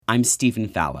I'm Stephen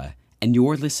Falla, and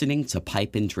you're listening to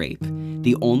Pipe and Drape,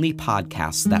 the only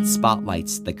podcast that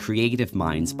spotlights the creative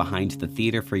minds behind the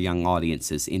theater for young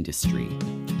audiences industry.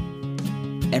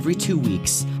 Every 2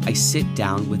 weeks, I sit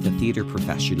down with a theater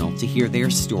professional to hear their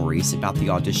stories about the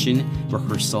audition,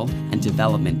 rehearsal, and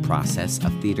development process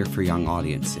of theater for young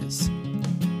audiences.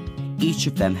 Each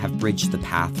of them have bridged the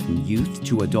path from youth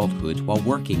to adulthood while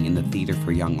working in the theater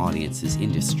for young audiences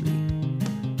industry.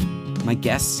 My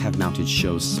guests have mounted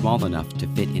shows small enough to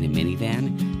fit in a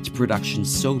minivan to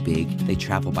productions so big they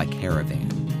travel by caravan.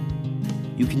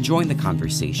 You can join the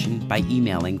conversation by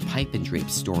emailing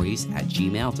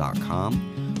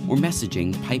pipeanddrapestories@gmail.com or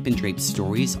messaging Pipe and Drape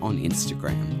Stories on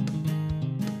Instagram.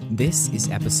 This is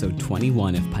episode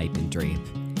 21 of Pipe and Drape.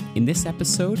 In this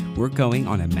episode, we're going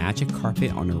on a magic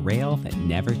carpet on a rail that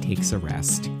never takes a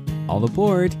rest. All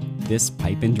aboard! This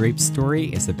Pipe and Drape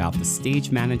story is about the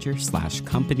stage manager /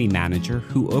 company manager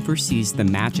who oversees the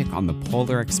magic on the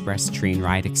Polar Express train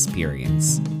ride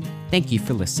experience. Thank you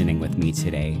for listening with me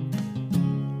today.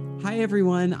 Hi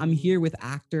everyone, I'm here with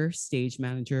actor, stage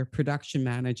manager, production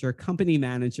manager, company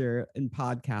manager, and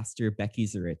podcaster Becky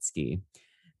Zaritsky.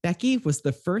 Becky was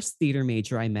the first theater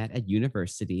major I met at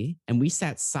university, and we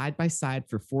sat side by side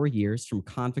for 4 years from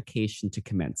convocation to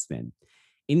commencement.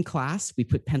 In class, we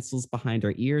put pencils behind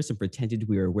our ears and pretended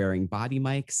we were wearing body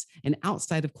mics, and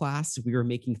outside of class, we were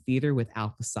making theater with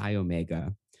Alpha Psi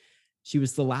Omega. She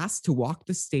was the last to walk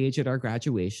the stage at our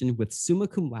graduation with summa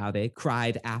cum laude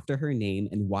cried after her name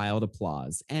and wild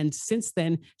applause, and since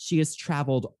then, she has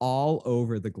traveled all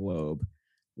over the globe.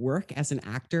 Work as an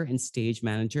actor and stage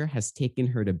manager has taken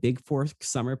her to Big Fork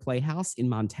Summer Playhouse in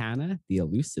Montana, the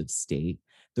elusive state,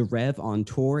 the Rev on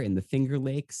tour in the Finger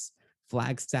Lakes,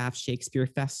 Flagstaff Shakespeare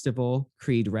Festival,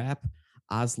 Creed Rep,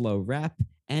 Oslo Rep,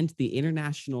 and the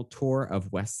international tour of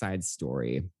West Side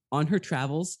Story. On her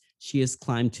travels, she has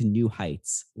climbed to new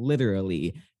heights.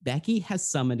 Literally, Becky has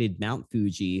summited Mount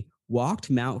Fuji, walked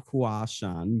Mount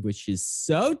Huashan, which is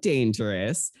so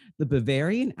dangerous, the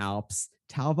Bavarian Alps,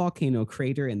 Taal Volcano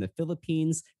Crater in the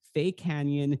Philippines, Fay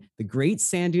Canyon, the Great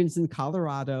Sand Dunes in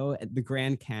Colorado, the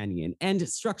Grand Canyon, and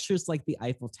structures like the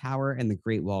Eiffel Tower and the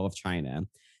Great Wall of China.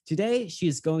 Today, she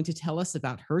is going to tell us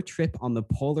about her trip on the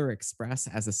Polar Express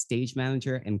as a stage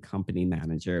manager and company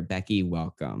manager. Becky,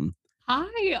 welcome.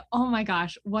 Hi. Oh my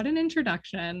gosh, what an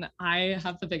introduction. I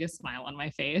have the biggest smile on my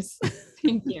face.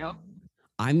 Thank you.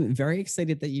 I'm very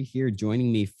excited that you're here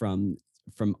joining me from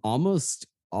almost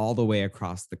all the way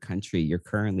across the country. You're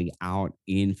currently out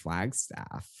in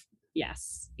Flagstaff.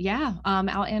 Yes. Yeah.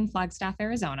 Out in Flagstaff,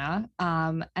 Arizona.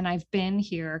 And I've been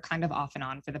here kind of off and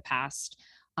on for the past,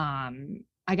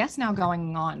 I guess now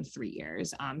going on 3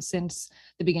 years, since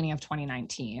the beginning of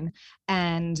 2019.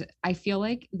 And I feel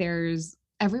like there's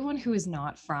everyone who is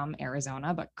not from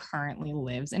Arizona, but currently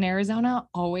lives in Arizona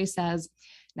always says,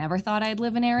 never thought I'd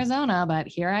live in Arizona, but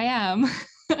here I am.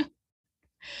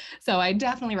 So I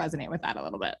definitely resonate with that a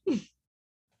little bit.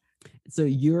 So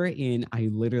you're in, I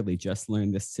literally just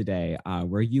learned this today,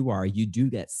 where you are, you do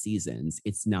get seasons.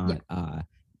 It's not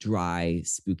dry,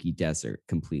 spooky desert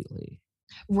completely.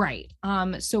 Right.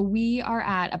 So we are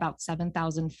at about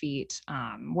 7,000 feet.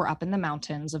 We're up in the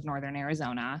mountains of northern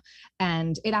Arizona,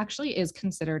 and it actually is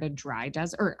considered a dry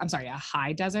desert, or I'm sorry, a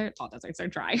high desert. All deserts are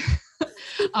dry.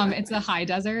 It's a high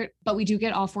desert, but we do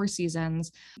get all 4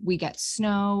 seasons. We get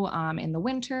snow in the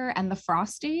winter, and the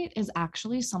frost date is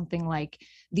actually something like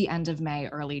the end of May,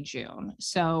 early June.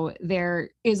 So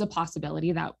there is a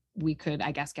possibility that we could,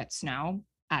 I guess, get snow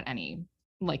at any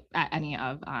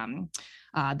of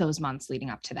those months leading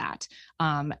up to that.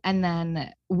 And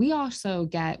then we also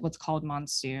get what's called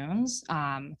monsoons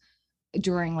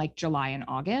during like July and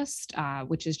August,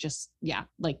 which is just,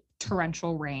 like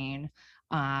torrential rain.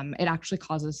 It actually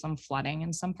causes some flooding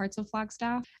in some parts of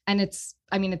Flagstaff. And it's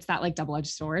that like double-edged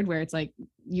sword where it's like,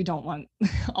 you don't want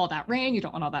all that rain, you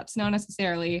don't want all that snow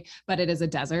necessarily, but it is a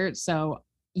desert. So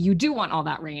you do want all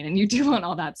that rain and you do want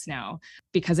all that snow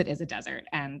because it is a desert,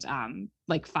 and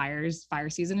like fire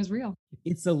season is real.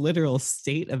 It's a literal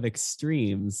state of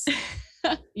extremes.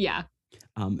 Yeah.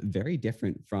 Very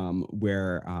different from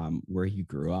where you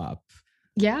grew up.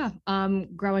 Yeah.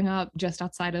 Growing up just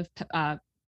outside of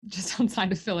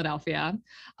Philadelphia.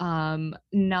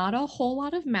 Not a whole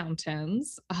lot of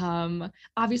mountains.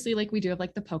 Obviously, like we do have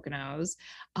like the Poconos.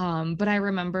 But I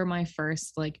remember my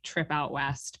first like trip out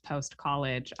west post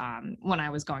college when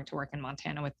I was going to work in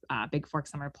Montana with Big Fork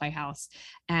Summer Playhouse,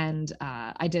 and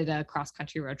I did a cross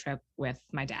country road trip with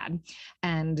my dad,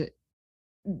 and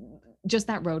just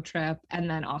that road trip, and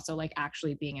then also like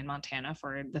actually being in Montana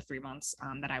for the 3 months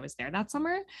that I was there that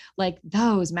summer, like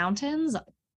those mountains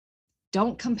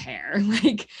don't compare.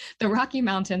 Like the Rocky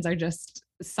Mountains are just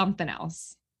something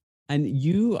else. And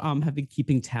you have been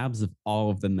keeping tabs of all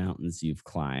of the mountains you've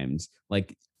climbed.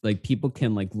 Like people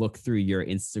can like look through your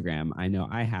Instagram. I know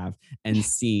I have and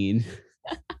seen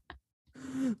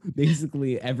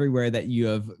basically everywhere that you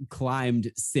have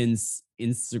climbed since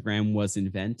Instagram was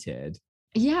invented.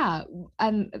 Yeah,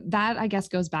 and that I guess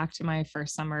goes back to my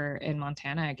first summer in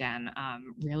Montana again.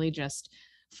 Really just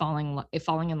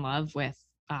falling in love with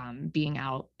being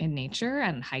out in nature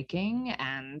and hiking,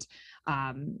 and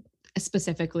um,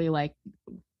 specifically like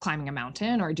climbing a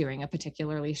mountain or doing a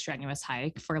particularly strenuous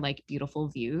hike for like beautiful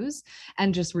views,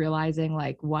 and just realizing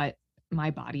like what my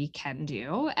body can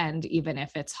do, and even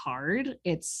if it's hard,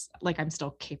 it's like I'm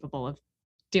still capable of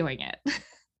doing it.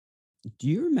 Do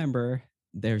you remember?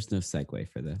 There's no segue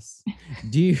for this.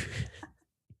 Do you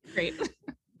Great.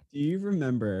 do you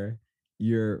remember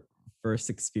your first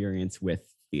experience with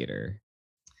theater?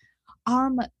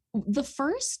 Um, the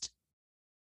first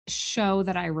show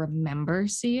that I remember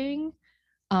seeing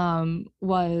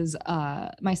was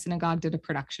my synagogue did a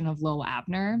production of Lil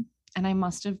Abner, and I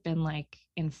must have been like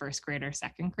in first grade or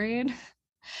second grade.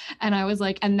 And I was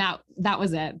like, and that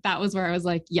was it. That was where I was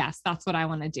like, yes, that's what I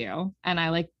want to do. And I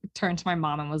like turned to my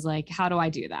mom and was like, how do I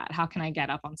do that? How can I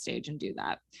get up on stage and do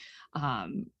that?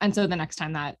 And so the next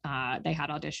time that they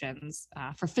had auditions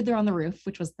for Fiddler on the Roof,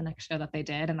 which was the next show that they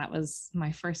did, and that was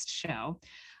my first show,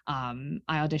 I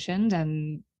auditioned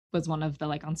and was one of the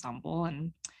like ensemble,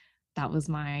 and that was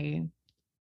my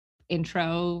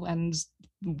intro and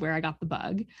where I got the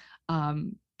bug.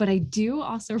 But I do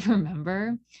also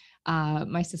remember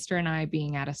my sister and I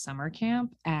being at a summer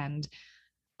camp and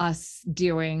us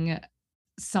doing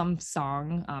some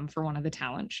song for one of the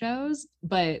talent shows.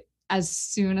 But as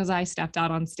soon as I stepped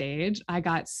out on stage, I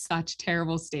got such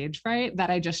terrible stage fright that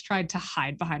I just tried to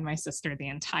hide behind my sister the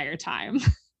entire time.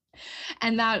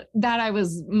 And that I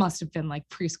was must have been like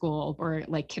preschool or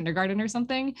like kindergarten or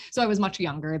something. So I was much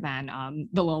younger than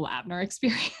the Lil Abner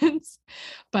experience.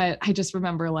 But I just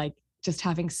remember like just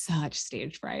having such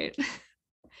stage fright.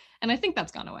 And I think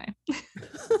that's gone away.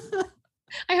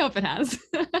 I hope it has.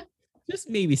 Just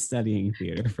maybe studying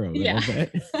theater for a little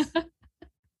bit.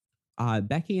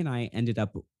 Becky and I ended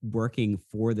up working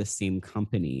for the same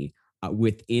company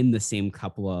within the same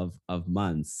couple of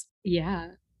months. Yeah.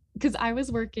 Because I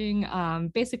was working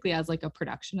basically as like a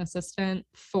production assistant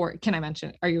for, can I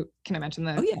mention the,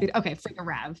 Oh, yeah. Okay, for the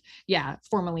Rev. Yeah,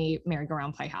 formerly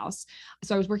Merry-Go-Round Playhouse.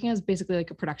 So I was working as basically like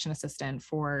a production assistant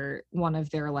for one of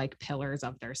their like pillars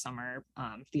of their summer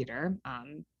theater.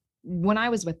 When I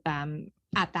was with them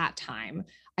at that time,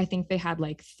 I think they had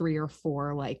like 3 or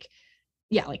 4 like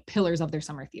pillars of their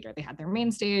summer theater. They had their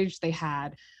main stage, they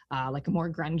had like a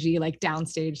more grungy like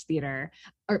downstage theater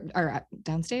or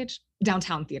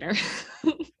downtown theater.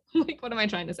 Like what am I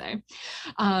trying to say?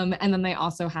 And then they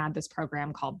also had this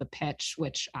program called The Pitch,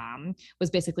 which was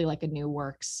basically like a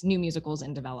new musicals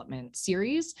in development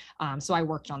series. So I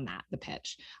worked on that, The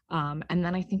Pitch. And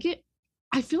then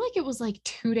I feel like it was like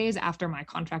 2 days after my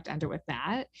contract ended with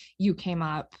that, you came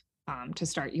up to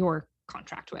start your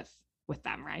contract with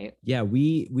them, right? Yeah,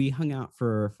 we hung out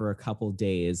for a couple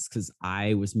days because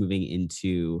I was moving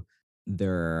into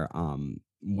their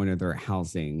one of their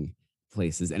housing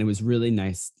places, and it was really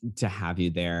nice to have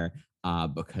you there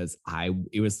because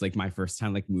it was like my first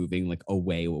time like moving like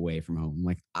away from home.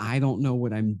 Like I don't know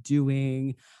what I'm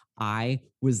doing. I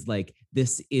was like,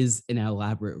 this is an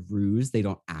elaborate ruse. They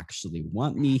don't actually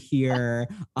want me here.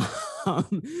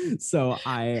 um, so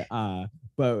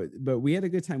but we had a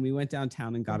good time. We went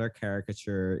downtown and got our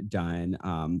caricature done.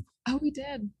 Oh, we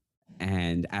did.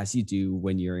 And as you do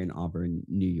when you're in Auburn,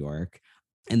 New York.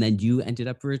 And then you ended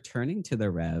up returning to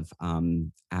the Rev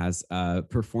as a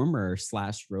performer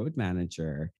 / road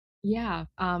manager. Yeah.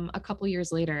 A couple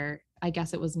years later, I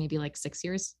guess it was maybe like 6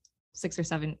 years, 6 or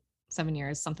 7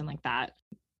 years, something like that,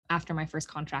 after my first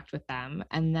contract with them.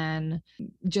 And then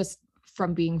just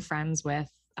from being friends with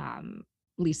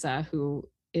Lisa, who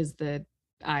is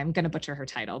I'm going to butcher her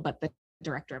title, but the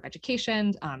director of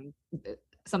education,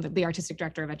 the artistic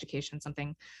director of education,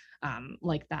 something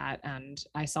like that. And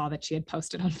I saw that she had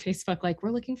posted on Facebook, like,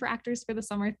 we're looking for actors for the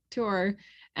summer tour.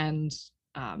 And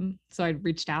so I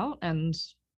reached out, and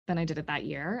then I did it that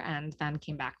year, and then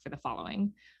came back for the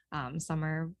following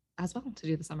summer as well to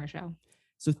do the summer show.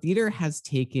 So theater has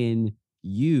taken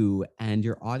you and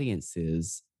your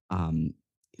audiences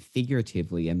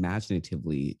figuratively,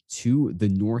 imaginatively to the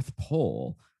North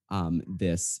Pole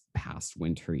this past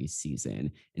wintry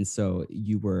season. And so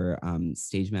you were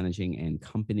stage managing and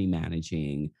company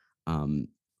managing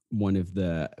one of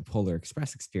the Polar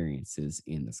Express experiences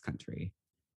in this country.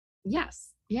 Yes.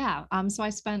 Yeah. So I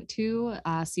spent two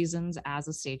seasons as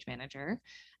a stage manager,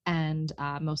 and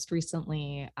most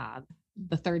recently,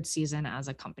 the third season as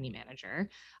a company manager.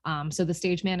 So the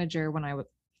stage manager, when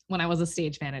I was a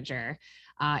stage manager,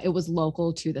 it was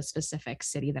local to the specific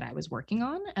city that I was working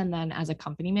on, and then as a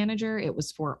company manager, it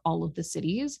was for all of the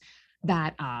cities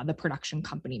that the production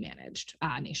company managed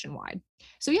nationwide.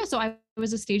 So yeah, so I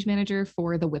was a stage manager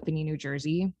for the Whippany, New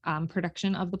Jersey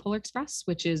production of the Polar Express,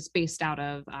 which is based out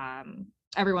of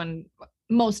everyone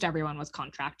most everyone was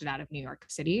contracted out of New York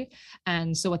City.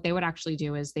 And so what they would actually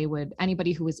do is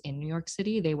anybody who was in New York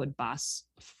City, they would bus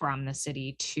from the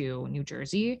city to New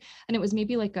Jersey. And it was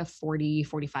maybe like a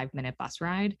 45-minute bus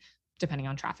ride, depending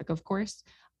on traffic, of course.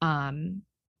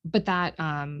 But that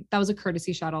was a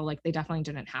courtesy shuttle. Like they definitely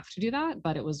didn't have to do that,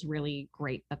 but it was really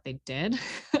great that they did.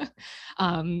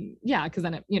 Yeah, because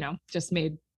then it, just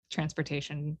made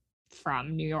transportation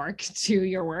from New York to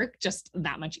your work just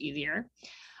that much easier.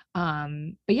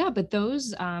 But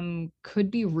those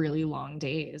could be really long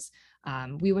days.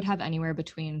 We would have anywhere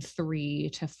between 3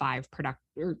 to 5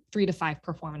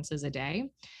 performances a day.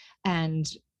 And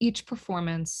each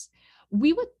performance,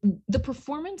 the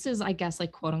performance is, I guess,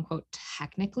 like quote unquote,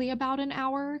 technically about an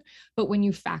hour. But when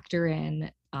you factor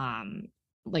in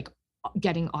like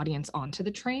getting audience onto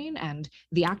the train, and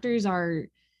the actors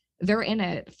they're in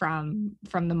it from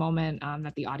the moment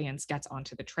that the audience gets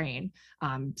onto the train.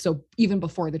 So even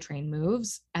before the train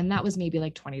moves, and that was maybe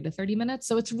like 20 to 30 minutes.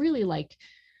 So it's really like,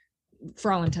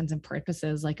 for all intents and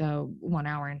purposes, like a 1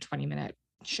 hour and 20-minute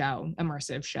show,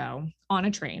 immersive show on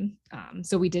a train.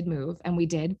 So we did move and we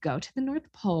did go to the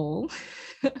North Pole.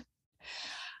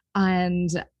 And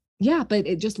yeah, but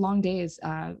it just long days,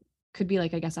 could be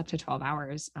like, I guess, up to 12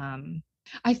 hours.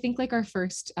 I think like our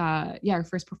first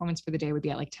performance for the day would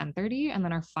be at like 10:30, and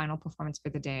then our final performance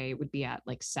for the day would be at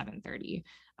like 7:30,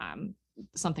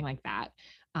 something like that.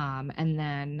 And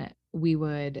then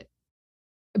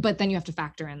but then you have to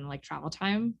factor in like travel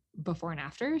time before and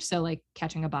after. So like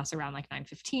catching a bus around like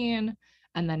 9:15,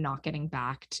 and then not getting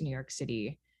back to New York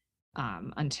City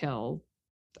until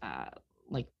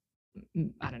like,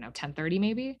 I don't know, 10:30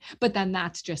 maybe. But then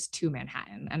that's just to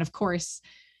Manhattan. And of course,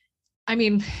 I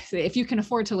mean, if you can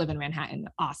afford to live in Manhattan,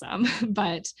 awesome.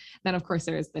 But then, of course,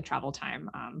 there's the travel time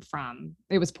from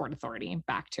it was Port Authority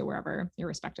back to wherever your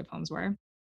respective homes were.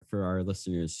 For our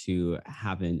listeners who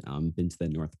haven't been to the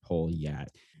North Pole yet,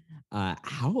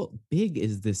 how big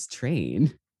is this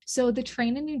train? So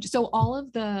so all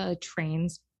of the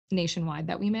trains nationwide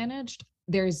that we managed,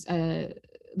 the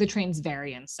trains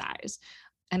vary in size.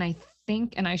 And I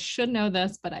think, and I should know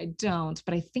this, but I don't,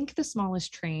 but I think the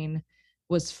smallest train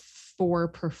was 4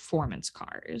 performance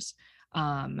cars.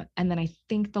 And then I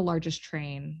think the largest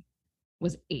train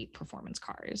was 8 performance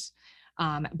cars.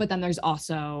 But then there's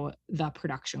also the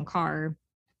production car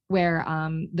where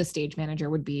the stage manager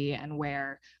would be, and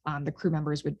where the crew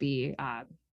members would be,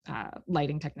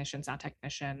 lighting technician, sound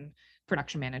technician,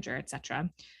 production manager, etc.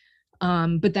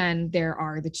 But then there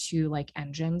are the 2 like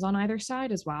engines on either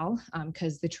side as well,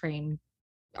 because the train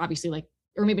obviously, like,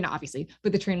 or maybe not obviously,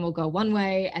 but the train will go one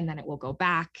way and then it will go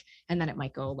back, and then it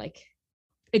might go like,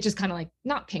 it just kind of like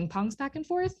not ping pongs back and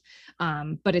forth,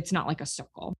 but it's not like a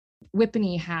circle.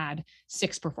 Whippany had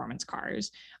 6 performance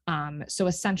cars. So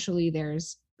essentially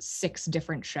there's 6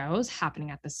 different shows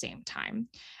happening at the same time.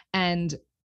 And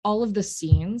all of the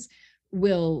scenes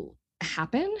will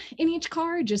happen in each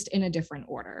car, just in a different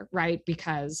order, right?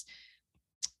 Because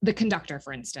the conductor,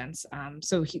 for instance,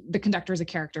 the conductor is a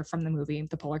character from the movie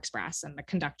The Polar Express, and the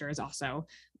conductor is also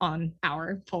on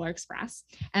our Polar Express.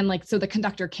 And like, so the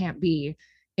conductor can't be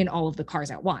in all of the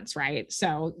cars at once, right?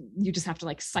 So you just have to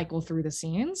like cycle through the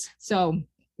scenes. So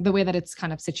the way that it's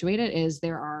kind of situated is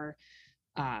there are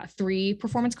 3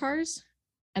 performance cars,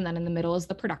 and then in the middle is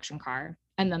the production car,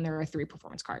 and then there are 3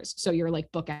 performance cars. So you're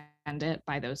like bookended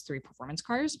by those 3 performance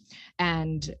cars.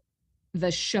 And the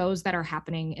shows that are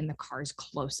happening in the cars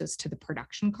closest to the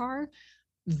production car,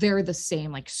 they're the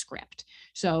same like script.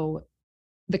 So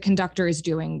the conductor is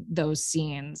doing those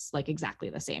scenes like exactly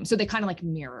the same. So they kind of like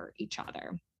mirror each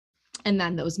other. And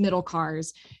then those middle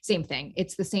cars, same thing.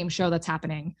 It's the same show that's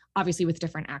happening, obviously with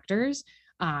different actors,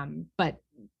 but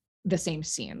the same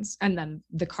scenes. And then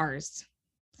the cars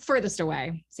furthest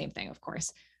away, same thing, of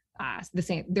course.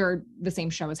 The same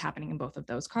show is happening in both of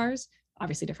those cars,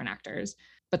 obviously different actors,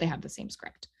 but they have the same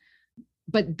script.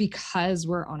 But because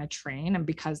we're on a train, and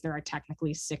because there are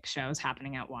technically 6 shows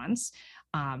happening at once,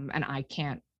 and I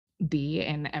can't be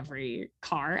in every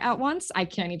car at once, I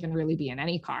can't even really be in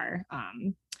any car,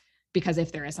 because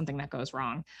if there is something that goes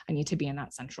wrong, I need to be in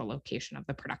that central location of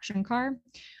the production car.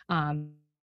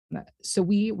 So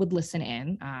we would listen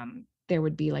in. there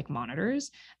would be like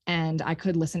monitors, and I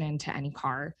could listen into any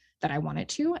car that I wanted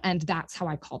to. And that's how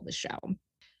I called the show.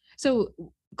 So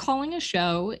calling a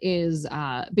show is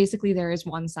basically there is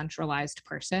one centralized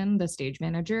person, the stage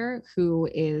manager, who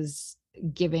is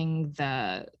giving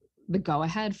the go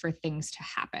ahead for things to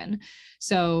happen.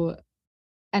 So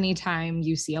anytime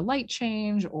you see a light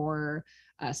change or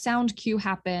a sound cue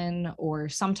happen, or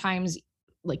sometimes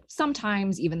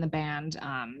even the band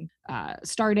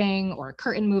starting, or a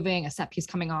curtain moving, a set piece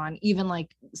coming on, even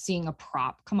like seeing a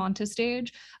prop come onto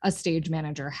stage, a stage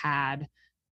manager had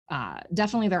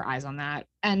definitely their eyes on that.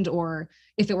 And or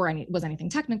if it was anything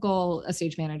technical, a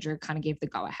stage manager kind of gave the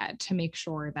go ahead to make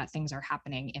sure that things are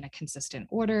happening in a consistent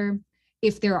order.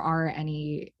 If there is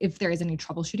any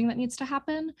troubleshooting that needs to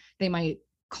happen, they might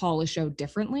call a show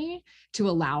differently to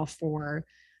allow for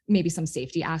maybe some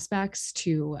safety aspects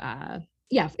to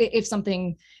if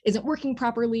something isn't working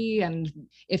properly, and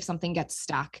if something gets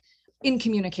stuck in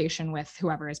communication with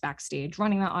whoever is backstage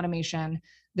running that automation,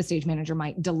 the stage manager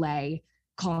might delay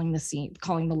calling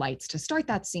the lights to start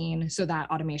that scene so that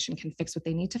automation can fix what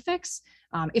they need to fix,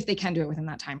 if they can do it within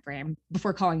that time frame,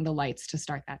 before calling the lights to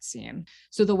start that scene.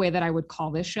 So the way that I would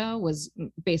call this show was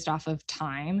based off of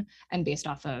time and based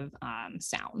off of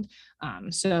sound.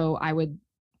 So I would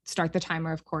start the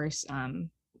timer, of course,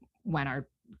 when our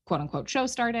quote unquote show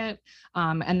started.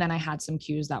 And then I had some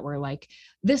cues that were like,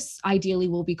 this ideally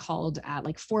will be called at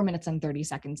like 4 minutes and 30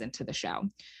 seconds into the show.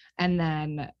 And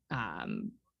then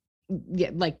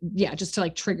just to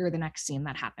like trigger the next scene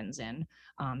that happens in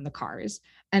the cars.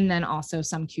 And then also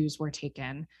some cues were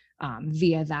taken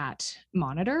via that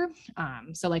monitor.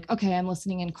 So like, okay, I'm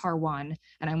listening in car 1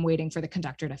 and I'm waiting for the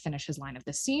conductor to finish his line of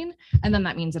the scene. And then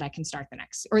that means that I can start the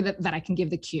next, or that I can give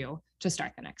the cue to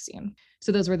start the next scene.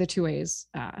 So those were the 2 ways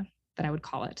that I would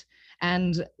call it.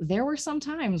 And there were some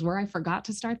times where I forgot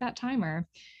to start that timer.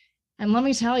 And let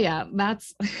me tell you,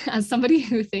 that's, as somebody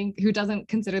who doesn't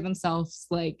consider themselves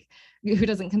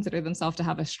to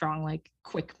have a strong, like,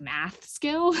 quick math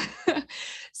skill,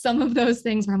 some of those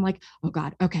things where I'm like, oh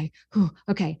God, okay,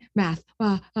 math.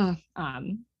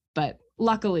 But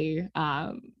luckily,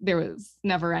 there was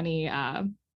never any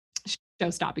show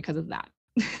stop because of that.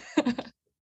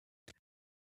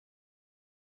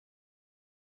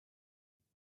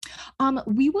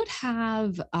 We would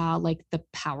have like the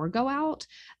power go out,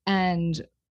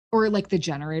 or like the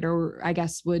generator, I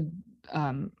guess, would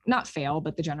not fail,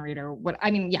 but the generator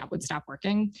would stop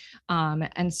working.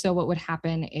 And so what would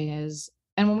happen is,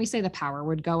 and when we say the power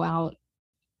would go out,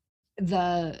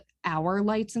 our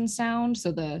lights and sound,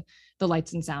 so the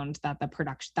lights and sound that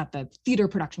the theater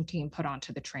production team put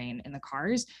onto the train in the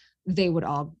cars, they would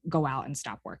all go out and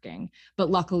stop working.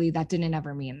 But luckily that didn't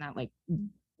ever mean that like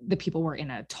the people were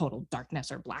in a total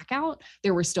darkness or blackout.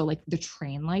 There were still like the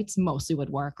train lights mostly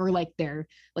would work, or like their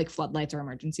like floodlights or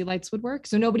emergency lights would work.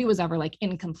 So nobody was ever like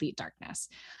in complete darkness.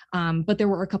 But there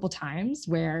were a couple times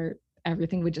where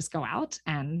everything would just go out,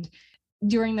 and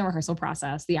during the rehearsal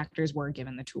process, the actors were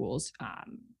given the tools,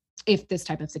 if this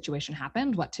type of situation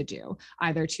happened, what to do.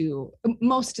 Either to,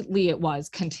 mostly it was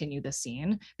continue the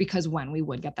scene, because when we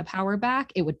would get the power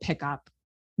back, it would pick up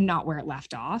not where it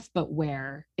left off, but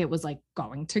where it was like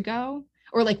going to go,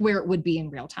 or like where it would be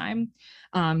in real time.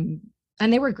 And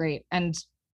they were great. And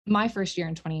my first year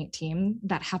in 2018,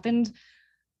 that happened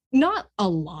not a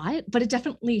lot, but it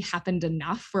definitely happened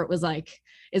enough where it was like,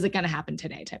 is it going to happen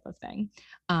today type of thing.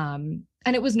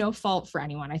 And it was no fault for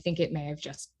anyone. I think it may have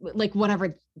just like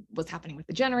whatever was happening with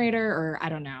the generator, or I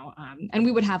don't know. And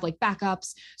we would have like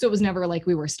backups. So it was never like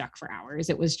we were stuck for hours.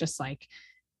 It was just like,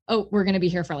 oh, we're going to be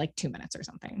here for like 2 minutes or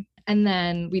something. And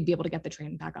then we'd be able to get the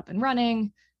train back up and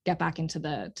running, get back into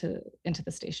the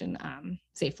station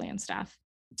safely and stuff.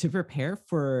 To prepare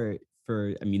for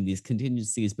these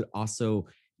contingencies, but also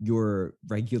your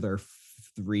regular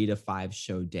 3 to 5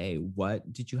 show day,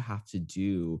 what did you have to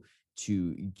do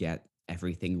to get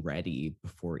everything ready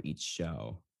before each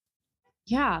show?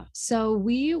 Yeah, so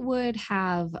we would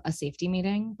have a safety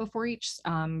meeting before each,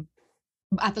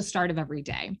 at the start of every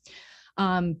day.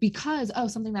 Because,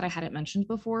 something that I hadn't mentioned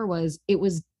before was it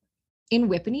was in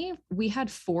Whippany, we had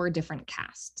 4 different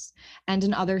casts, and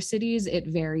in other cities, it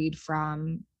varied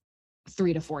from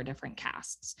 3 to 4 different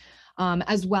casts,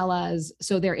 as well as,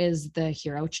 so there is the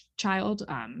hero child,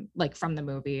 like from the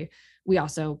movie. We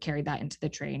also carried that into the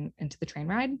train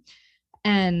ride.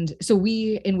 And so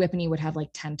we in Whippany would have like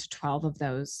 10 to 12 of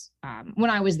those. When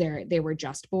I was there, they were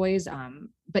just boys.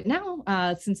 But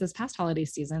now, since this past holiday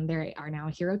season, there are now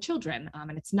hero children,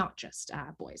 and it's not just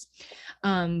boys.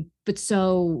 But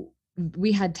so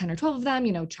we had 10 or 12 of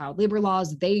them, child labor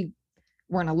laws. They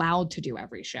weren't allowed to do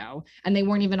every show, and they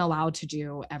weren't even allowed to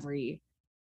do every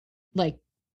like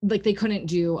they couldn't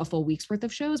do a full week's worth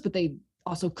of shows, but they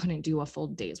also couldn't do a full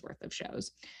day's worth of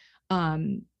shows.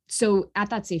 So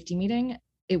at that safety meeting,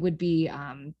 it would be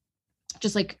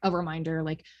just like a reminder,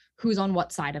 like who's on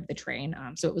what side of the train.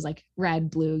 So it was like red,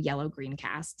 blue, yellow, green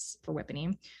casts for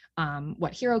Whippany.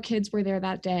 What hero kids were there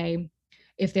that day,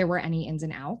 if there were any ins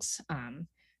and outs.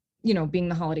 Being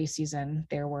the holiday season,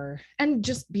 there were, and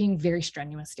just being very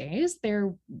strenuous days,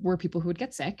 there were people who would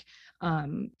get sick.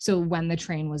 So when the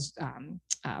train was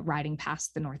riding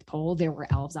past the North Pole, there were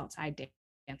elves outside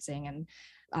dancing and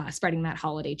spreading that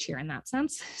holiday cheer in that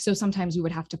sense. So sometimes we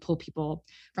would have to pull people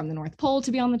from the North Pole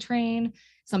to be on the train.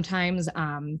 Sometimes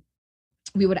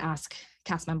we would ask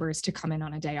cast members to come in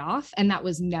on a day off, and that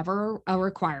was never a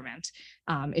requirement.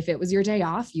 If it was your day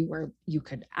off, you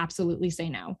could absolutely say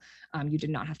no. You did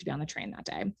not have to be on the train that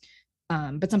day.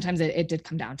 But sometimes it did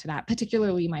come down to that,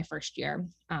 particularly my first year.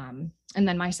 And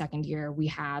then my second year, we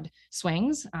had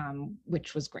swings,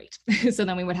 which was great. So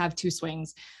then we would have 2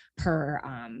 swings per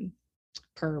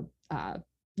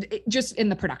just in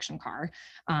the production car,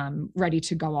 ready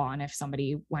to go on if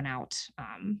somebody went out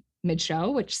mid-show,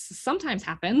 which sometimes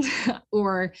happens,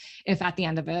 or if at the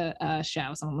end of a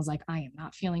show, someone was like, I am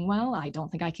not feeling well, I don't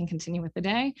think I can continue with the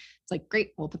day. It's like,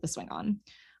 great, we'll put the swing on.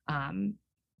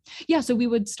 So we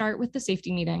would start with the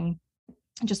safety meeting,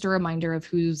 just a reminder of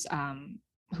who's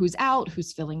out,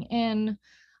 who's filling in,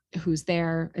 who's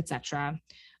there, etc.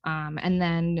 And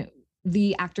then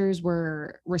the actors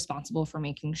were responsible for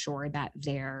making sure that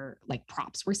their like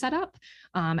props were set up.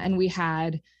 And we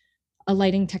had a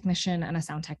lighting technician and a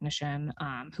sound technician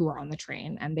who were on the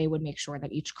train, and they would make sure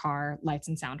that each car lights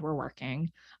and sound were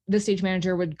working. The stage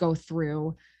manager would go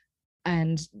through,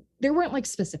 and there weren't like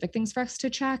specific things for us to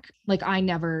check. Like I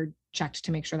never checked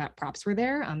to make sure that props were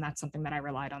there. That's something that I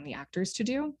relied on the actors to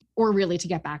do. Or really to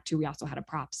get back to, we also had a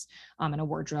props and a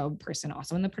wardrobe person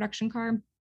also in the production car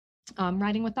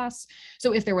riding with us.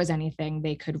 So if there was anything,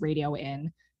 they could radio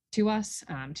in to us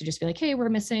to just be like, hey, we're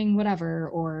missing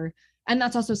whatever. And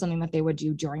that's also something that they would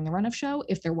do during the run of show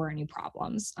if there were any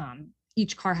problems.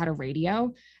 Each car had a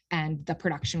radio, and the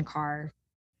production car,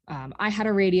 I had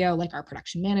a radio, like our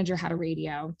production manager had a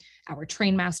radio, our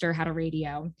train master had a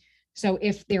radio. So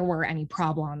if there were any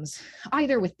problems,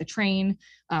 either with the train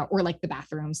or like the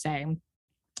bathroom, say,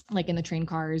 like in the train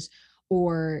cars,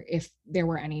 or if there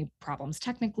were any problems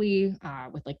technically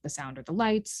with like the sound or the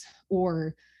lights,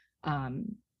 or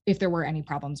if there were any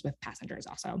problems with passengers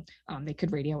also, they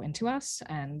could radio into us.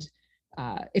 And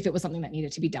if it was something that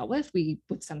needed to be dealt with, we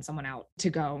would send someone out to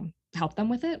go help them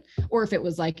with it. Or if it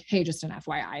was like, hey, just an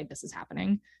FYI, this is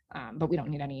happening, but we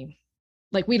don't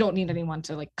need anyone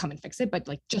to like come and fix it, but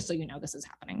like, just so you know, this is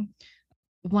happening.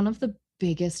 One of the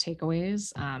biggest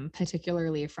takeaways,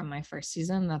 particularly from my first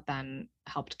season, that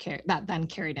then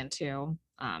carried into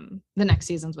the next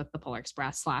seasons with the Polar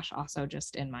Express / also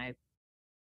just in my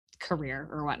career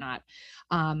or whatnot,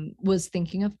 was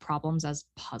thinking of problems as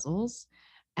puzzles,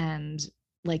 and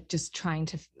like just trying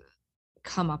to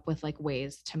come up with like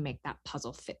ways to make that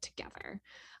puzzle fit together.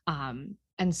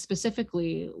 And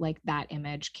specifically, like that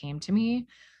image came to me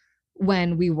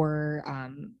when we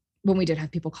did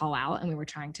have people call out and we were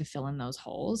trying to fill in those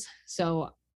holes. So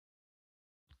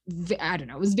I don't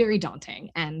know, it was very daunting.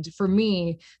 And for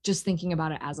me, just thinking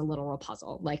about it as a literal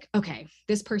puzzle, like, okay,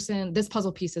 this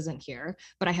puzzle piece isn't here,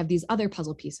 but I have these other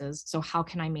puzzle pieces. So how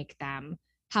can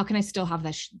I still have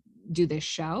do this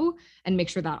show and make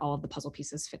sure that all of the puzzle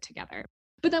pieces fit together?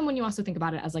 But then when you also think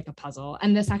about it as like a puzzle,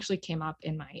 and this actually came up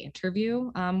in my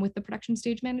interview with the production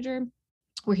stage manager,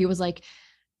 where he was like,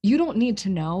 you don't need to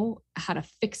know how to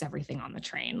fix everything on the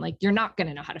train. Like, you're not going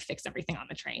to know how to fix everything on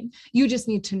the train. You just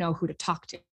need to know who to talk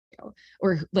to,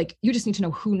 or like, you just need to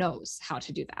know who knows how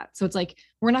to do that. So it's like,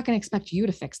 we're not going to expect you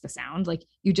to fix the sound. Like,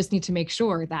 you just need to make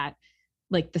sure that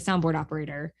like the soundboard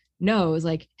operator knows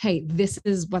like, hey, this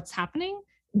is what's happening.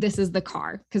 This is the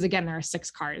car. Because again, there are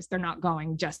 6 cars. They're not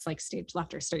going just like stage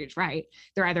left or stage right.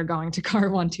 They're either going to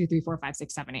car 1, 2, 3, 4, 5,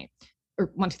 6, 7, 8,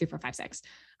 or 1, 2, 3, 4, 5, 6.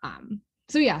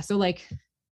 So like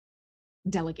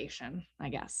delegation, I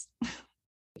guess.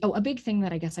 Oh, a big thing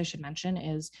that I guess I should mention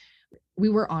is we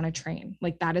were on a train.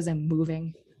 Like, that is a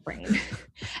moving train.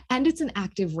 And it's an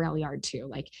active rail yard too.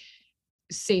 Like,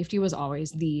 safety was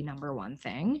always the number one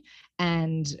thing.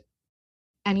 And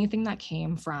anything that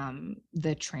came from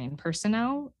the train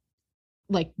personnel,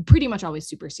 like, pretty much always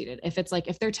superseded. If it's like,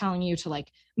 if they're telling you to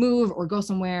like move or go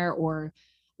somewhere or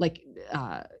like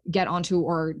get onto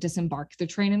or disembark the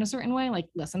train in a certain way, like,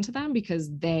 listen to them,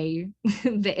 because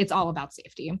it's all about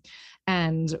safety.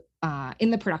 And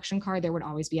in the production car, there would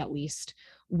always be at least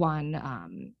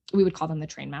one, we would call them the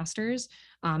train masters,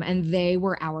 and they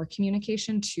were our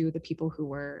communication to the people who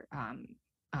were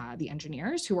the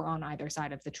engineers who were on either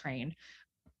side of the train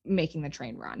making the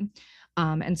train run.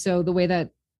 And so the way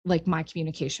that like my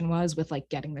communication was with like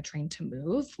getting the train to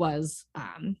move was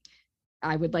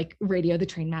I would like radio the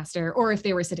train master, or if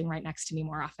they were sitting right next to me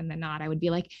more often than not, I would be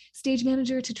like, stage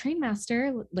manager to train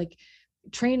master, like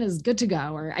train is good to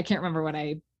go. Or I can't remember what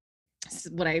I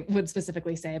would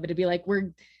specifically say, but it'd be like,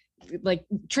 we're like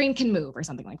train can move or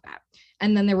something like that.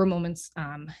 And then there were moments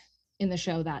in the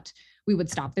show that we would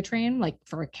stop the train like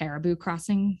for a caribou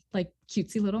crossing, like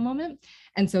cutesy little moment.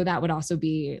 And so that would also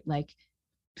be like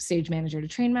stage manager to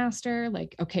train master,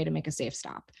 like, okay, to make a safe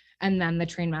stop. And then the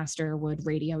train master would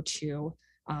radio to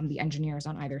the engineers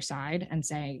on either side and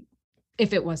say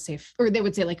if it was safe, or they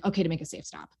would say like, okay, to make a safe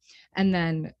stop. And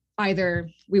then either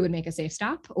we would make a safe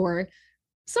stop, or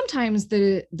sometimes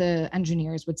the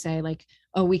engineers would say like,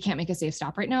 oh, we can't make a safe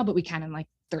stop right now, but we can in like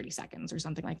 30 seconds or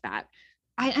something like that.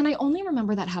 I only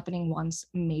remember that happening once,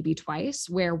 maybe twice,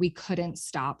 where we couldn't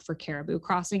stop for caribou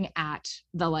crossing at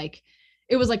the like,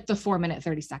 it was like the 4-minute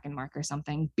 30-second mark or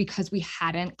something, because we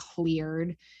hadn't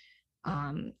cleared,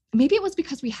 maybe it was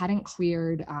because we hadn't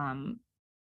cleared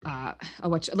a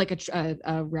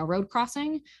railroad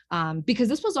crossing, because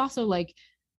this was also like,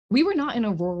 we were not in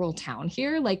a rural town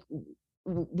here. Like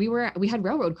we had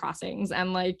railroad crossings,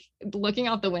 and like looking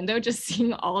out the window, just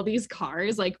seeing all these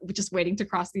cars, like just waiting to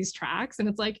cross these tracks. And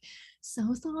it's like,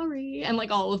 so sorry. And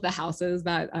like all of the houses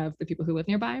that of the people who live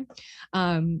nearby.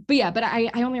 But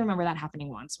I only remember that happening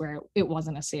once where it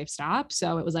wasn't a safe stop.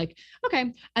 So it was like,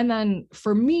 okay. And then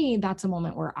for me, that's a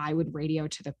moment where I would radio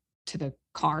to the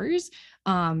cars,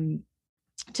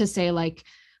 to say like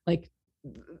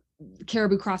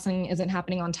caribou crossing isn't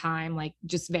happening on time, like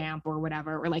just vamp or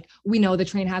whatever, or like, we know the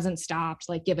train hasn't stopped,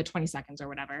 like give it 20 seconds or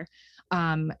whatever.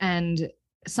 And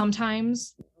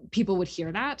sometimes people would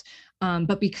hear that,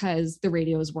 but because the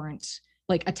radios weren't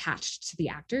like attached to the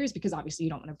actors, because obviously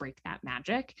you don't want to break that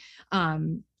magic,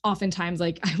 oftentimes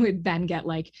like I would then get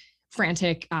like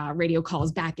frantic radio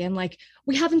calls back in, like,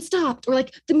 we haven't stopped, or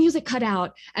like the music cut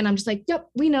out. And I'm just like, yep,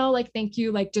 we know, like, thank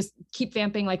you, like just keep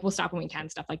vamping, like we'll stop when we can,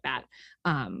 stuff like that.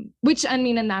 Which I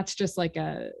mean, and that's just like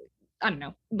I don't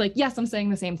know, like, yes, I'm saying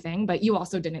the same thing, but you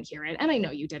also didn't hear it. And I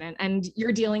know you didn't. And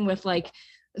you're dealing with like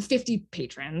 50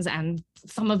 patrons, and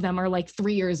some of them are like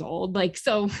 3 years old. Like,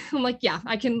 so I'm like, yeah,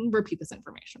 I can repeat this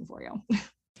information for you.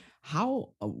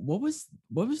 What was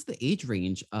the age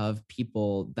range of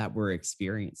people that were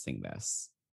experiencing this?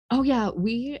 Oh yeah,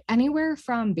 we anywhere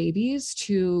from babies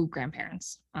to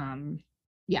grandparents.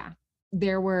 Yeah,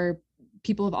 there were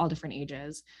people of all different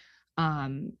ages,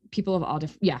 people of all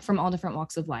different, yeah, from all different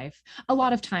walks of life. A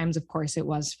lot of times, of course, it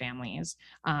was families,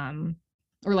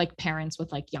 or like parents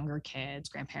with like younger kids,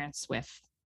 grandparents with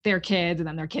their kids, and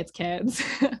then their kids.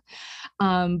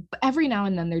 But every now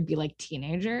and then there'd be like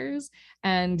teenagers,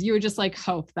 and you would just like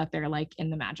hope that they're like in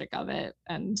the magic of it.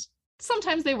 And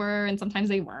sometimes they were, and sometimes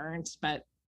they weren't, but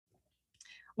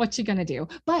what you gonna do?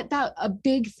 But that a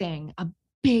big thing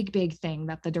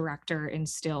that the director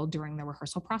instilled during the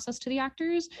rehearsal process to the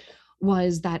actors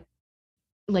was that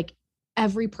like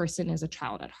every person is a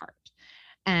child at heart,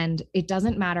 and it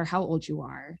doesn't matter how old you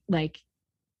are, like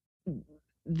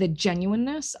the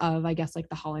genuineness of, I guess, like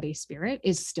the holiday spirit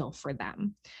is still for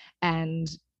them. And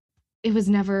it was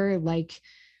never like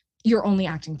you're only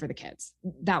acting for the kids.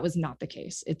 That was not the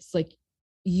case. It's like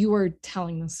you are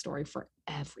telling the story for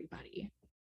everybody.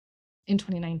 In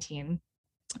 2019,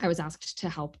 I was asked to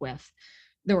help with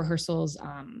the rehearsals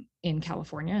in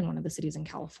California, in one of the cities in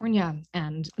California.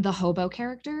 And the hobo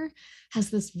character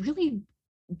has this really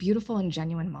beautiful and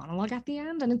genuine monologue at the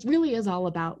end. And it really is all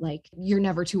about like, you're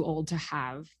never too old to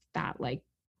have that like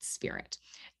spirit.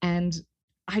 And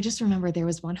I just remember there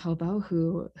was one hobo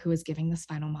who was giving this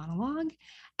final monologue,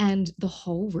 and the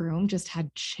whole room just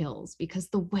had chills because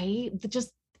the way that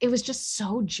just, it was just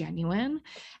so genuine.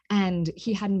 And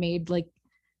he had made like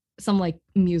some like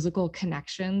musical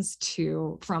connections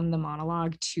from the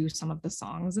monologue to some of the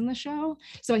songs in the show.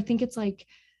 So I think it's like,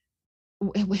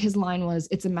 his line was,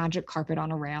 it's a magic carpet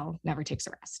on a rail, never takes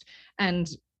a rest. And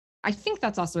I think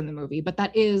that's also in the movie, but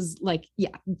that is like,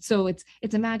 yeah. So it's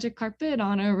a magic carpet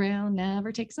on a rail,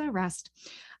 never takes a rest.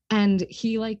 And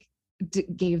he like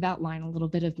gave that line a little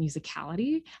bit of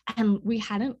musicality, and we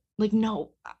hadn't like,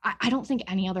 no, I don't think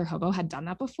any other hobo had done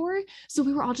that before. So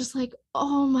we were all just like,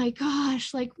 oh my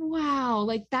gosh, like, wow,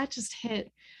 like that just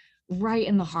hit right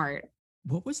in the heart.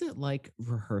 What was it like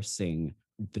rehearsing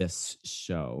this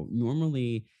show?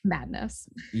 Normally, Madness.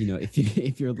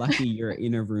 if you're lucky, you're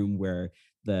in a room where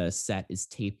the set is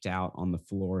taped out on the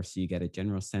floor, so you get a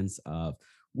general sense of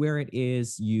where it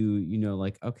is. You know,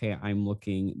 like, okay, I'm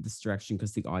looking this direction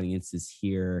because the audience is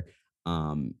here.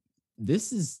 Um,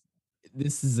 this is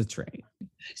this is a train.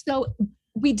 So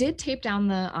we did tape down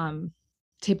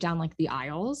like the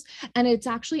aisles, and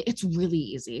it's really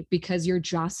easy because you're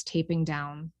just taping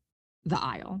down the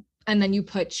aisle and then you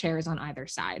put chairs on either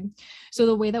side. So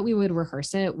the way that we would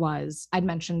rehearse it was, I'd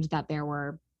mentioned that there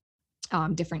were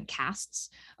different casts,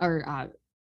 or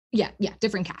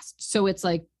different casts. So it's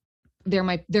like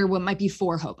might be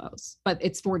four hobos, but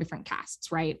it's four different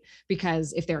casts, right?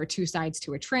 Because if there are two sides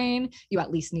to a train, you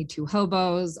at least need two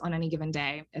hobos on any given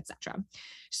day, etc.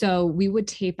 So we would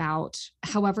tape out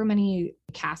however many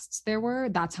casts there were.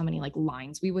 That's how many like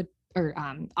lines we would, or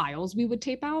aisles we would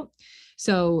tape out.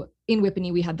 So in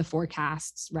Whippany, we had the four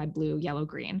casts: red, blue, yellow,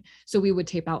 green. So we would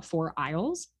tape out four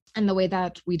aisles. And the way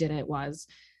that we did it was,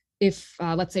 if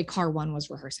let's say car one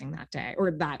was rehearsing that day or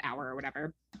that hour or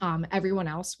whatever, everyone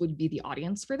else would be the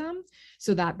audience for them,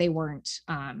 so that they weren't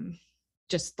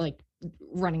just like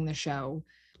running the show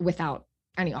without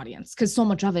any audience, because so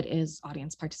much of it is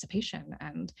audience participation.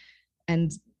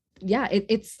 And yeah,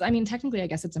 it's, I mean, technically I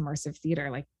guess it's immersive theater,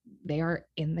 like they are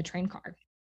in the train car.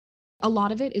 A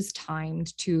lot of it is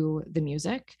timed to the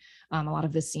music, a lot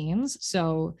of the scenes.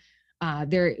 So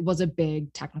there was a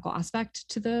big technical aspect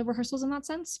to the rehearsals in that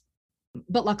sense.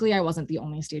 But luckily, I wasn't the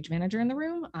only stage manager in the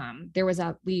room. There are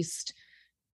at least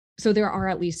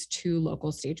two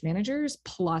local stage managers,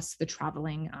 plus the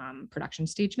traveling production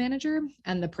stage manager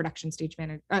and the production stage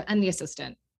manager and the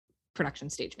assistant production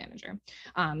stage manager.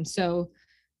 So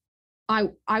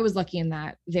I was lucky in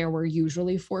that there were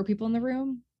usually four people in the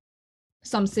room.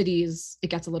 Some cities, it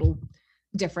gets a little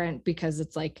different because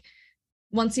it's like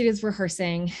one city is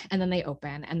rehearsing and then they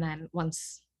open, and then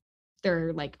once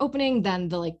they're like opening, then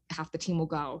half the team will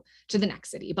go to the next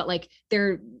city. But like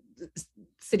their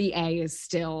city A is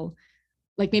still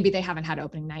like, maybe they haven't had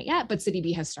opening night yet, but city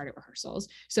B has started rehearsals.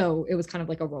 So it was kind of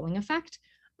like a rolling effect.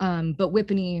 But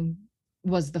Whippany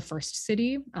was the first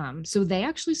city. So they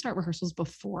actually start rehearsals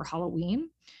before Halloween.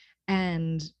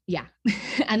 And yeah,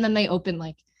 and then they open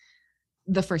like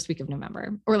the first week of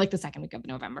November, or like the second week of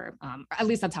November. At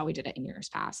least that's how we did it in years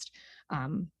past.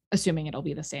 Assuming it'll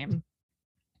be the same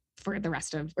for the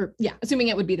rest of, or yeah, assuming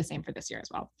it would be the same for this year as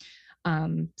well.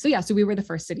 So we were the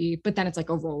first city, but then it's like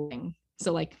a rolling.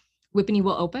 So like Whippany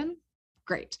will open,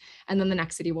 great. And then the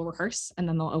next city will rehearse and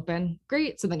then they'll open,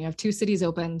 great. So then you have two cities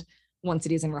opened, one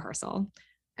city's in rehearsal.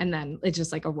 And then it's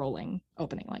just like a rolling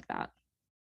opening like that,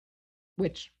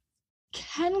 which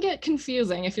can get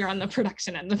confusing if you're on the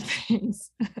production end of things.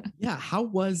 Yeah, how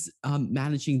was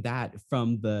managing that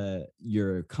from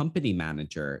your company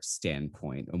manager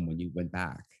standpoint, and when you went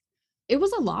back? It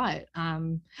was a lot.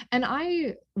 And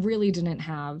I really didn't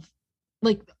have,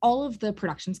 like, all of the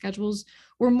production schedules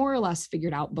were more or less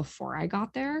figured out before I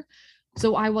got there.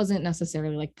 So I wasn't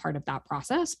necessarily like part of that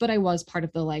process, but I was part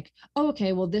of the like, oh,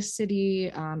 okay, well, this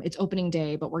city, it's opening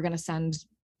day, but we're going to send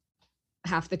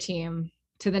half the team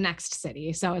to the next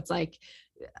city. So it's like,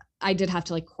 I did have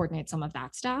to like coordinate some of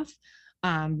that stuff.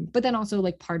 But then also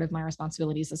like part of my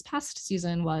responsibilities this past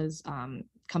season was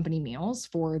company meals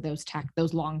for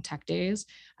those long tech days.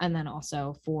 And then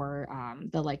also for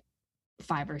the like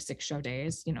 5 or 6 show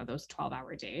days, those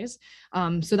 12-hour days.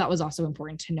 So that was also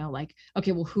important to know, like,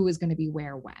 okay, well, who is going to be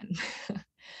where when,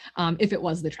 if it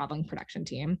was the traveling production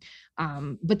team.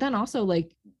 But then also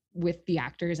like with the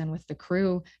actors and with the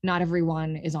crew, not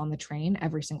everyone is on the train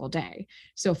every single day.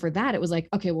 So for that, it was like,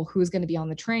 okay, well, who's going to be on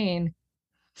the train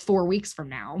 4 weeks from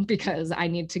now, because I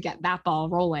need to get that ball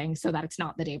rolling so that it's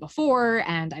not the day before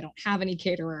and I don't have any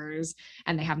caterers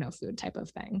and they have no food type of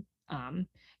thing.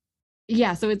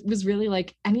 So it was really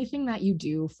like anything that you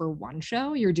do for one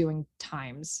show, you're doing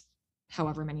times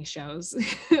however many shows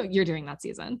you're doing that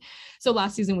season. So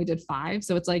last season we did 5.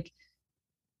 So it's like,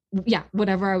 yeah,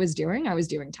 whatever I was doing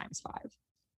times 5.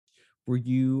 Were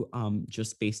you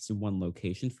just based in one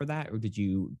location for that, or did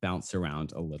you bounce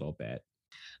around a little bit?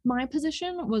 My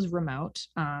position was remote,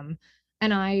 and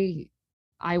I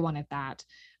wanted that.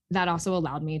 That also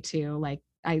allowed me to, like,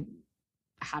 I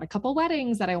had a couple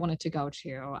weddings that I wanted to go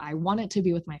to. I wanted to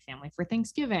be with my family for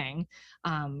Thanksgiving,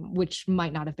 which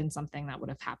might not have been something that would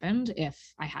have happened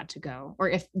if I had to go, or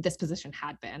if this position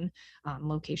had been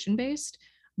location based.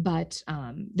 But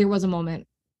there was a moment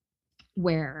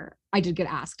where I did get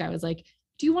asked. I was like,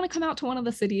 do you want to come out to one of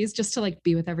the cities just to like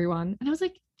be with everyone? And I was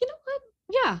like, you know what?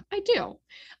 Yeah, I do.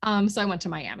 So I went to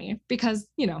Miami because,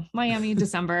 Miami,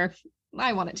 December,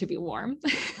 I want it to be warm.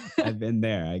 I've been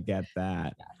there. I get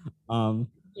that.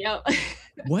 Yeah.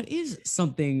 What is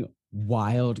something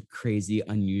wild, crazy,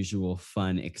 unusual,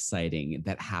 fun, exciting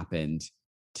that happened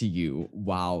to you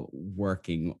while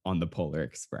working on the Polar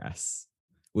Express,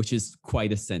 which is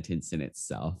quite a sentence in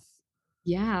itself.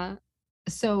 Yeah.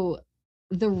 So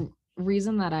the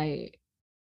reason that I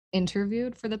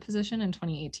interviewed for the position in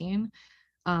 2018,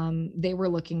 they were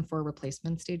looking for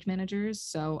replacement stage managers.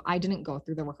 So I didn't go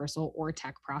through the rehearsal or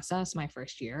tech process my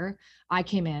first year. I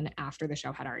came in after the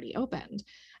show had already opened.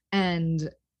 And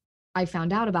I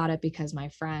found out about it because my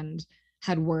friend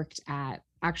had worked at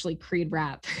actually Creed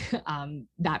Rep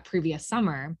that previous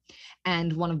summer.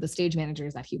 And one of the stage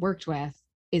managers that he worked with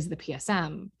is the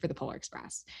PSM for the Polar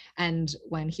Express. And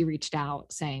when he reached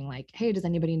out saying like, hey, does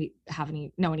anybody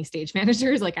know any stage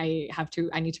managers? Like I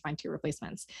need to find 2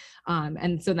 replacements.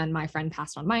 And so then my friend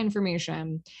passed on my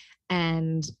information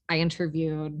and I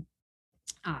interviewed,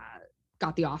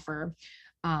 got the offer.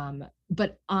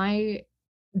 But I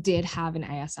did have an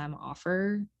ASM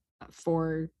offer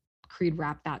for Creed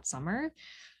Rap that summer,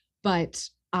 but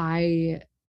I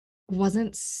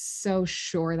wasn't so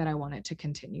sure that I wanted to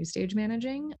continue stage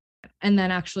managing. And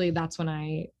then actually that's when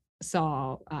I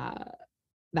saw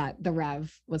that the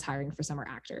Rev was hiring for summer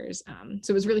actors.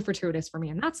 So it was really fortuitous for me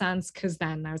in that sense, because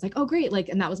then I was like, oh great, like,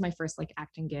 and that was my first like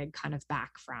acting gig kind of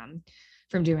back from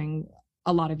doing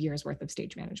a lot of years worth of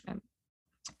stage management.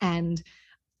 And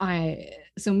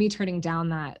so me turning down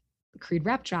that Creed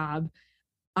Rep job,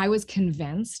 I was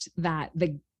convinced that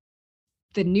the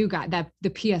new guy, that the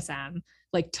PSM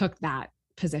like took that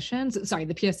position. Sorry,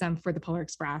 the PSM for the Polar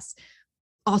Express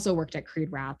also worked at Creed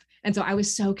Rep. And so I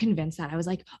was so convinced that I was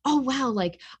like, oh wow,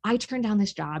 like I turned down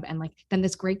this job and like then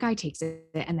this great guy takes it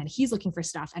and then he's looking for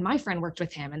stuff and my friend worked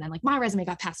with him and then like my resume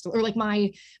got passed, or like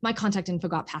my contact info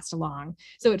got passed along.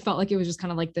 So it felt like it was just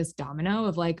kind of like this domino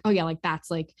of like, oh yeah, like that's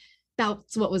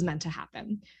what was meant to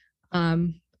happen.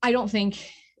 I don't think,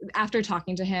 after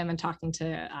talking to him and talking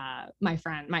to my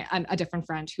friend, a different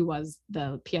friend who was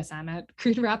the PSM at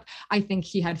Creed Rep, I think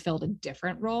he had filled a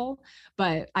different role.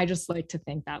 But I just like to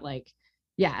think that like,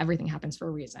 yeah, everything happens for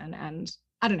a reason. And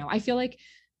I don't know, I feel like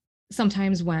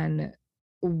sometimes when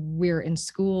we're in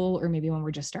school or maybe when we're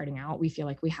just starting out, we feel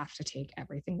like we have to take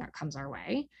everything that comes our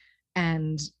way.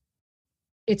 And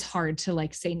it's hard to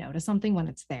like say no to something when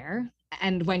it's there.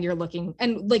 And when you're looking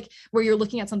and like where you're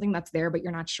looking at something that's there, but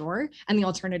you're not sure. And the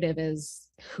alternative is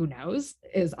who knows,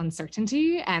 is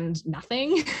uncertainty and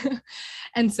nothing.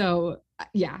 And so,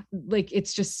 yeah, like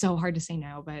it's just so hard to say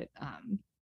no. But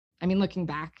I mean, looking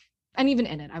back and even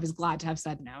in it, I was glad to have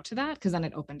said no to that because then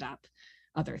it opened up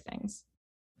other things.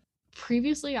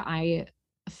 Previously, I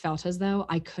felt as though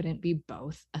I couldn't be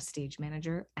both a stage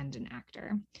manager and an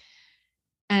actor.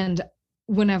 And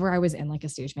whenever I was in like a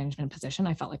stage management position,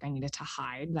 I felt like I needed to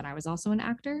hide that I was also an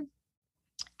actor.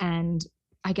 And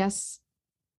I guess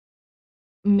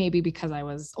maybe because I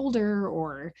was older,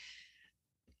 or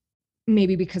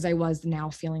maybe because I was now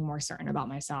feeling more certain about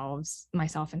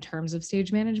myself in terms of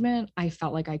stage management, I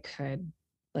felt like I could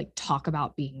like talk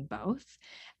about being both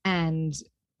and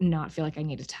not feel like I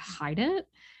needed to hide it.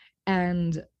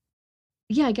 And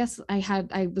yeah, I guess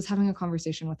I was having a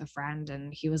conversation with a friend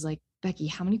and he was like, Becky,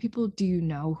 how many people do you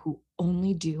know who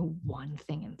only do one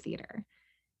thing in theater?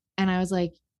 And I was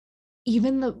like,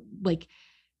 even an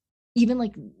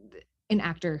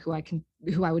actor who I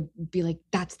would be like,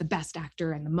 that's the best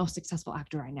actor and the most successful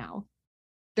actor I know.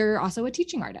 They're also a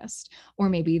teaching artist, or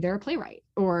maybe they're a playwright,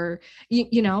 or,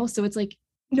 you know, so it's like,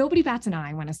 nobody bats an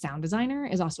eye when a sound designer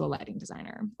is also a lighting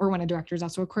designer, or when a director is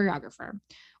also a choreographer,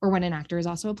 or when an actor is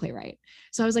also a playwright.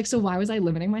 So I was like, so why was I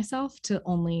limiting myself to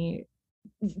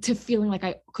feeling like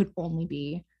I could only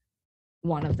be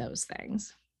one of those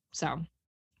things? So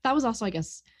that was also, I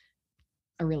guess,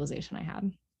 a realization I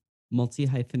had.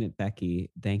 Multi-hyphenate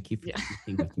Becky, thank you for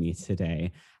speaking with me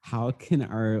today. How can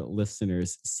our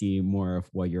listeners see more of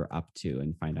what you're up to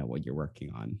and find out what you're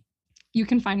working on? You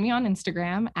can find me on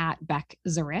Instagram at Beck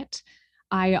Zarit.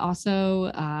 I also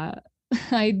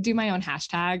I do my own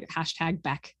hashtag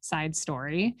Beck Side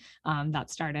Story.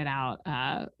 That started out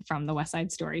from the West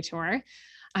Side Story tour.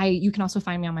 You can also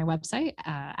find me on my website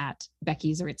at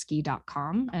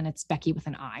beckyzaritsky.com, and it's Becky with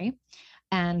an I.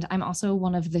 And I'm also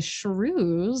one of the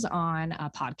shrews on a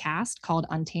podcast called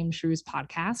Untamed Shrews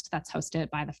Podcast that's hosted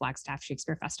by the Flagstaff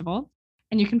Shakespeare Festival.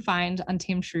 And you can find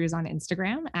Untamed Shrews on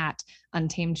Instagram at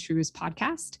Untamed Shrews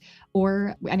Podcast,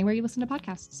 or anywhere you listen to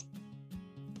podcasts.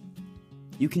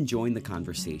 You can join the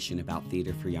conversation about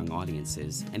theater for young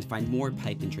audiences and find more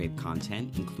Pipe and Drape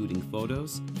content, including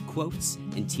photos, quotes,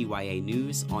 and TYA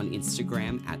news on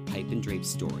Instagram at Pipe and Drape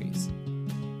Stories.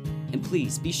 And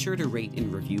please be sure to rate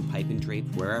and review Pipe and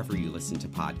Drape wherever you listen to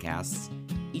podcasts.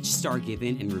 Each star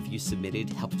given and review submitted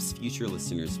helps future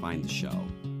listeners find the show.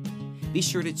 Be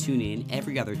sure to tune in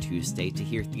every other Tuesday to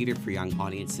hear Theater for Young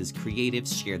audiences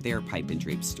creatives share their Pipe and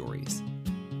Drape stories.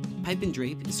 Pipe and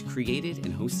Drape is created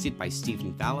and hosted by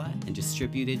Stephen Falla and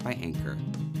distributed by Anchor.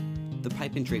 The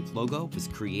Pipe and Drape logo was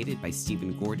created by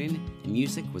Stephen Gordon, and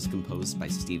music was composed by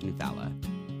Stephen Falla.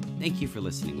 Thank you for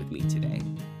listening with me today.